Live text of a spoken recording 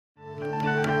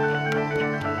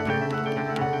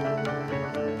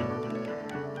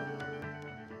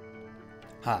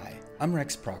I'm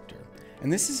Rex Proctor,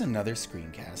 and this is another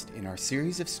screencast in our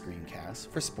series of screencasts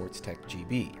for Sportstec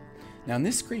GB. Now in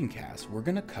this screencast, we're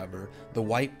going to cover the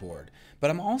whiteboard, but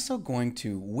I'm also going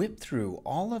to whip through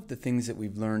all of the things that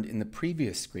we've learned in the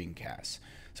previous screencasts.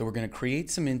 So we're going to create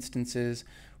some instances,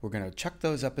 we're going to chuck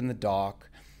those up in the dock,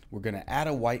 we're going to add a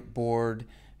whiteboard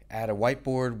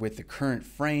with the current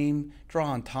frame, draw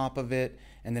on top of it,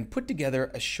 and then put together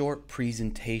a short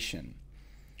presentation.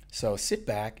 So sit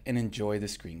back and enjoy the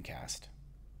screencast.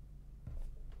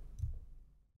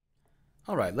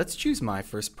 Alright, let's choose my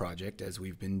first project as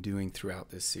we've been doing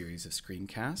throughout this series of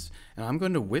screencasts. And I'm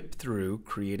going to whip through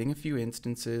creating a few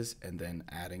instances and then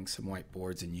adding some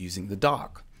whiteboards and using the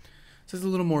dock. So it's a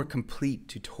little more complete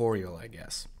tutorial, I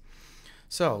guess.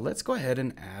 So let's go ahead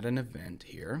and add an event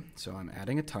here. So I'm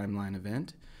adding a timeline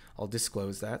event. I'll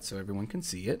disclose that so everyone can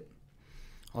see it.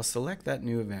 I'll select that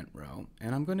new event row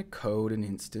and I'm going to code an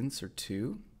instance or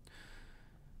two.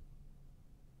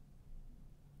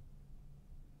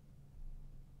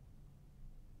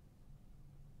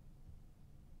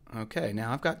 Okay,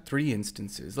 now I've got 3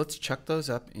 instances. Let's chuck those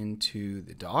up into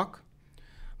the dock.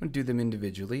 I'm going to do them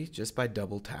individually just by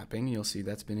double tapping. You'll see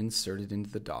that's been inserted into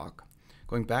the dock.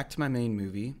 Going back to my main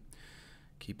movie,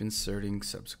 keep inserting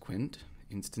subsequent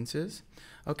instances.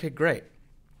 Okay, great.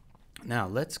 Now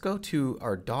let's go to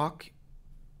our dock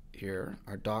here,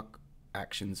 our dock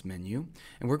actions menu,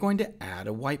 and we're going to add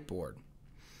a whiteboard.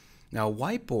 Now a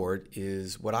whiteboard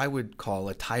is what I would call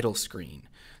a title screen.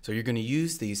 So you're going to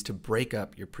use these to break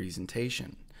up your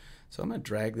presentation. So I'm going to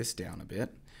drag this down a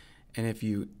bit, and if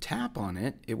you tap on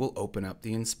it, it will open up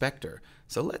the inspector.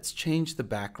 So let's change the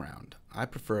background. I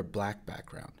prefer a black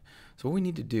background. So what we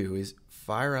need to do is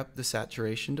fire up the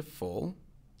saturation to full,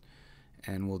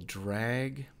 and we'll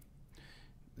drag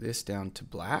this down to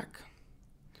black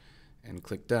and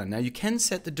click done. Now you can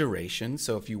set the duration,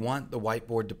 so if you want the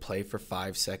whiteboard to play for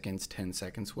 5 seconds, 10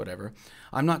 seconds, whatever.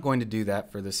 I'm not going to do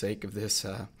that for the sake of this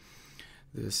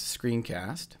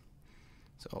screencast.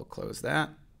 So I'll close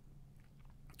that.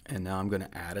 And now I'm going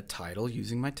to add a title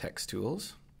using my text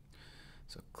tools.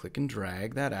 So click and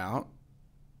drag that out.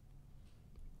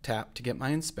 Tap to get my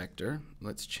inspector.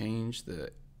 Let's change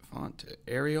the font to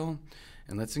Arial,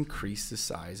 and let's increase the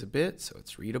size a bit so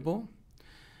it's readable.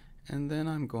 And then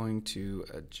I'm going to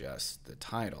adjust the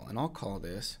title, and I'll call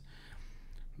this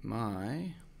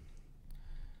My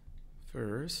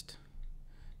First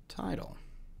Title.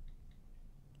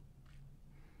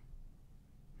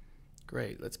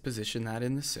 Great, let's position that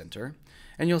in the center.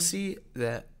 And you'll see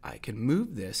that I can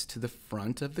move this to the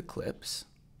front of the clips.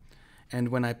 And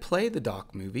when I play the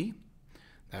dock movie,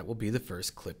 that will be the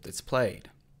first clip that's played.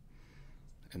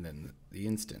 And then the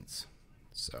instance.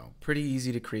 So pretty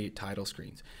easy to create title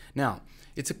screens. Now,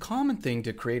 it's a common thing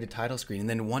to create a title screen and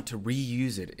then want to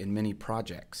reuse it in many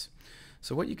projects.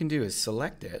 So what you can do is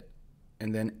select it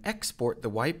and then export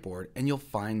the whiteboard, and you'll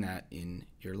find that in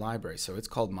your library. So it's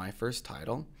called My First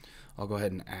Title. I'll go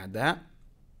ahead and add that.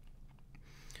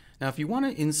 Now if you want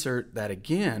to insert that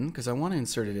again, because I want to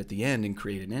insert it at the end and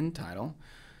create an end title,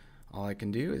 all I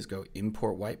can do is go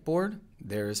Import Whiteboard.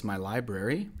 There's my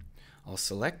library. I'll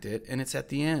select it, and it's at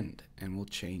the end, and we'll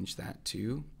change that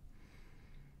to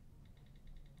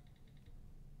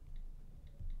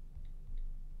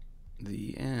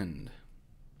the end.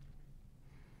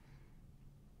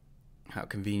 How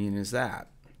convenient is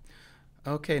that?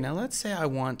 Okay, now let's say I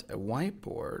want a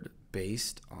whiteboard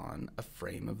based on a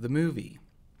frame of the movie.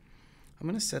 I'm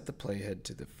going to set the playhead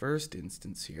to the first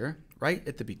instance here, right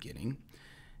at the beginning,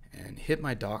 and hit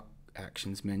my dock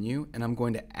actions menu, and I'm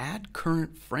going to add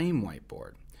current frame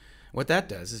whiteboard. What that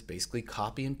does is basically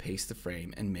copy and paste the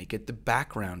frame and make it the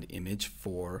background image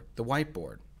for the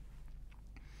whiteboard.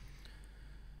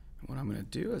 What I'm going to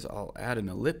do is I'll add an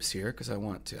ellipse here because I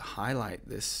want to highlight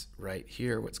this right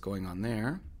here, what's going on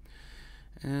there.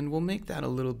 And we'll make that a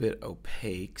little bit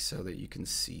opaque so that you can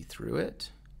see through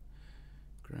it.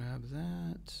 Grab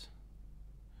that,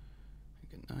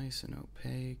 make it nice and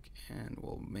opaque, and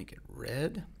we'll make it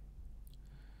red.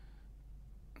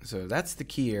 So that's the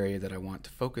key area that I want to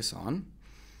focus on.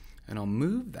 And I'll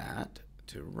move that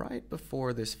to right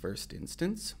before this first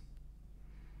instance.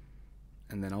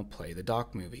 And then I'll play the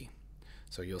dock movie.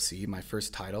 So you'll see my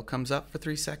first title comes up for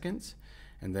 3 seconds.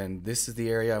 And then this is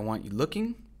the area I want you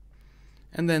looking.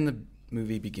 And then the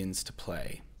movie begins to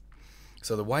play.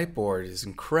 So the whiteboard is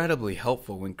incredibly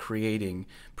helpful when creating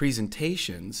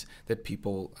presentations that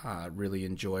people really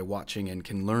enjoy watching and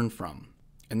can learn from.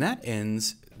 And that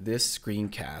ends this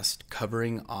screencast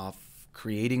covering off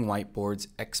creating whiteboards,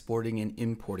 exporting and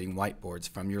importing whiteboards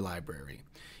from your library.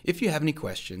 If you have any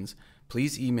questions,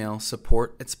 please email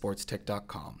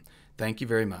support@sportstec.com. Thank you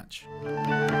very much.